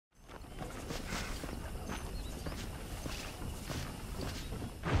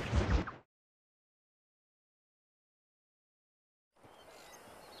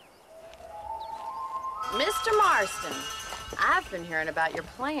Marston, I've been hearing about your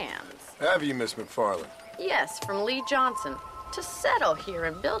plans. Have you, Miss McFarland? Yes, from Lee Johnson, to settle here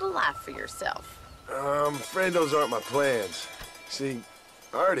and build a life for yourself. I'm afraid those aren't my plans. See,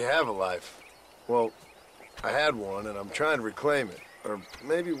 I already have a life. Well, I had one, and I'm trying to reclaim it. Or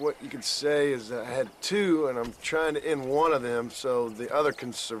maybe what you could say is I had two, and I'm trying to end one of them so the other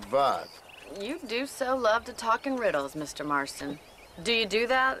can survive. You do so love to talk in riddles, Mr. Marston. Do you do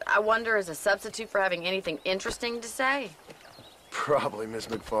that, I wonder, as a substitute for having anything interesting to say? Probably, Miss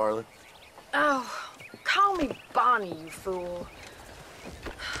McFarland. Oh, call me Bonnie, you fool.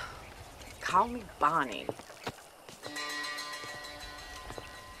 Call me Bonnie.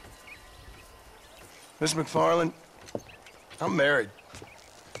 Miss McFarland, I'm married.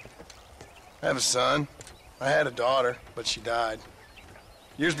 I have a son. I had a daughter, but she died.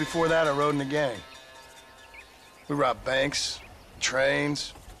 Years before that, I rode in a gang. We robbed banks,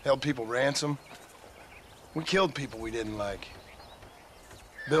 trains, held people ransom. We killed people we didn't like.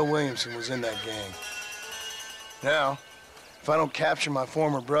 Bill Williamson was in that gang. Now, if I don't capture my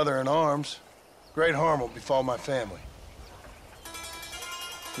former brother in arms, great harm will befall my family.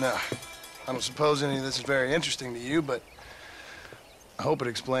 Now, I don't suppose any of this is very interesting to you, but I hope it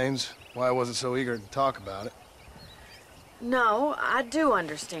explains why I wasn't so eager to talk about it. No, I do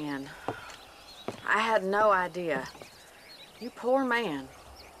understand. I had no idea. You poor man.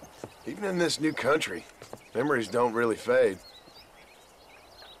 Even in this new country, memories don't really fade.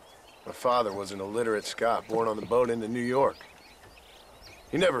 My father was an illiterate Scot born on the boat into New York.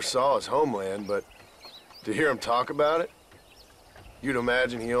 He never saw his homeland, but to hear him talk about it, you'd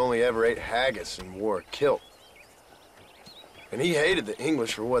imagine he only ever ate haggis and wore a kilt. And he hated the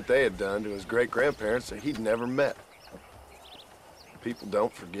English for what they had done to his great-grandparents that he'd never met. People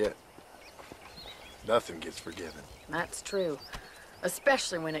don't forget. Nothing gets forgiven. That's true,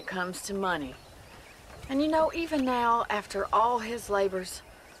 especially when it comes to money. And you know, even now, after all his labors,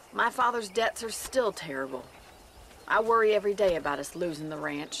 my father's debts are still terrible. I worry every day about us losing the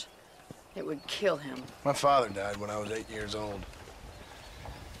ranch. It would kill him. My father died when I was 8 years old.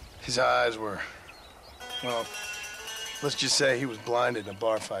 His eyes were, well, let's just say he was blinded in a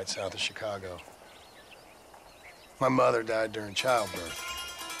bar fight south of Chicago. My mother died during childbirth.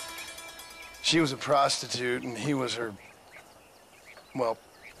 She was a prostitute, and he was her, well,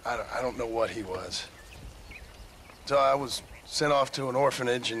 I don't know what he was. So I was sent off to an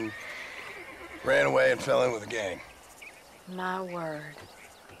orphanage and ran away and fell in with a gang. My word.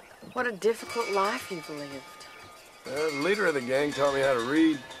 What a difficult life you've lived. The leader of the gang taught me how to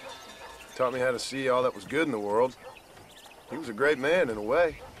read, taught me how to see all that was good in the world. He was a great man in a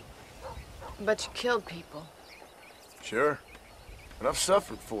way. But you killed people. Sure. And I've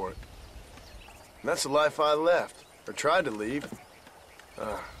suffered for it. And that's the life I left, or tried to leave.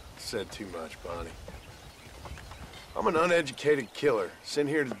 Said too much, Bonnie. I'm an uneducated killer, sent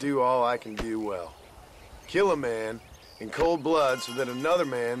here to do all I can do well. Kill a man in cold blood so that another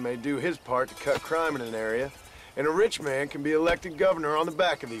man may do his part to cut crime in an area, and a rich man can be elected governor on the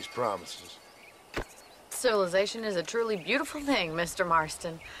back of these promises. Civilization is a truly beautiful thing, Mr.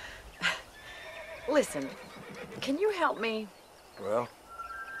 Marston. Listen, can you help me? Well,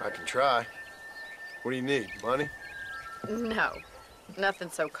 I can try. What do you need, money? No,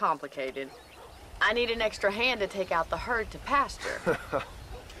 nothing so complicated. I need an extra hand to take out the herd to pasture.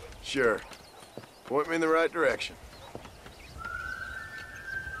 Sure. Point me in the right direction.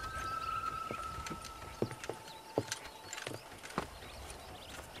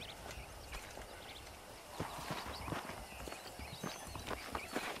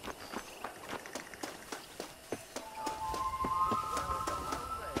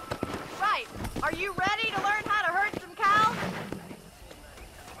 Right. Are you ready to learn how to herd some cows?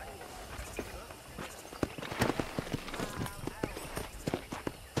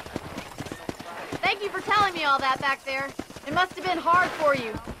 Thank you for telling me all that back there. It must have been hard for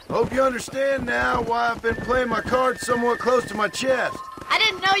you. Hope you understand now why I've been playing my cards somewhat close to my chest. I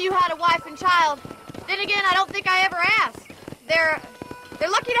didn't know you had a wife and child. Then again, I don't think I ever asked. They're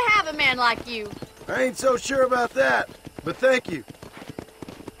lucky to have a man like you. I ain't so sure about that, but thank you.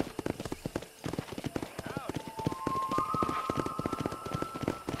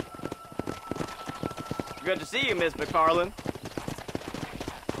 Good to see you, Miss McFarland.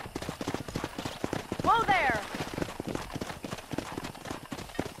 Whoa there!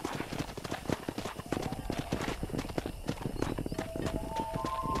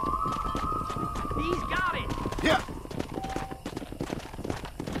 He's got it. Yeah.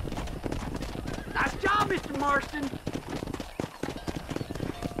 Nice job, Mr. Marston.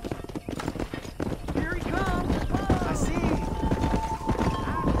 Here he comes. I see.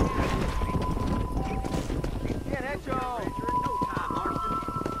 Yeah,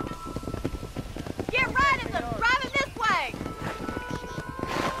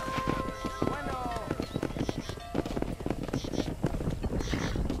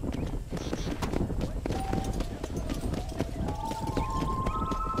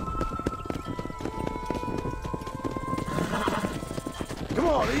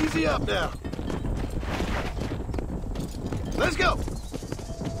 on, easy up now. Let's go.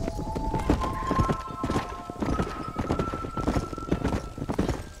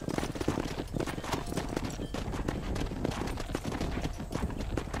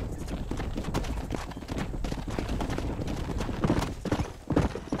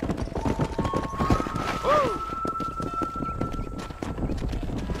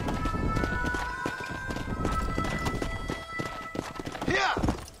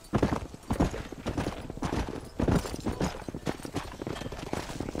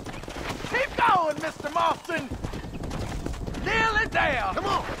 Mr. Marston! Nearly there! Come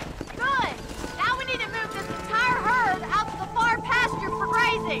on! Good! Now we need to move this entire herd out to the far pasture for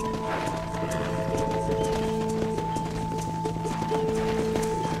grazing!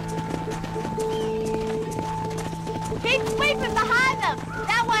 Keep sweeping behind them!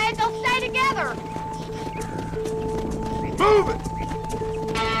 That way they'll stay together! Move it!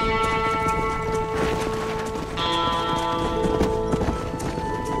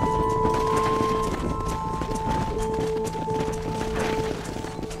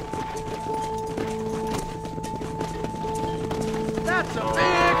 That's a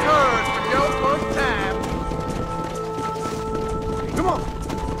big herd for your first time. Come on!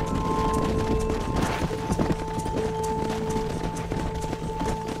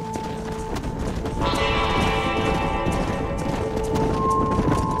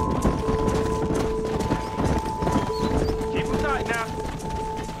 Keep them tight now.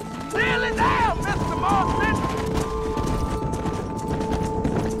 Nearly there, Mr. Marston!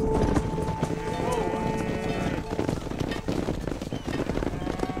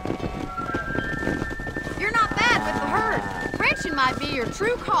 You're not bad with the herd. Ranching might be your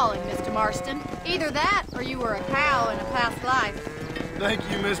true calling, Mr. Marston. Either that, or you were a cow in a past life. Thank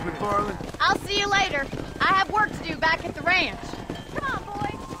you, Miss McFarland. I'll see you later. I have work to do back at the ranch.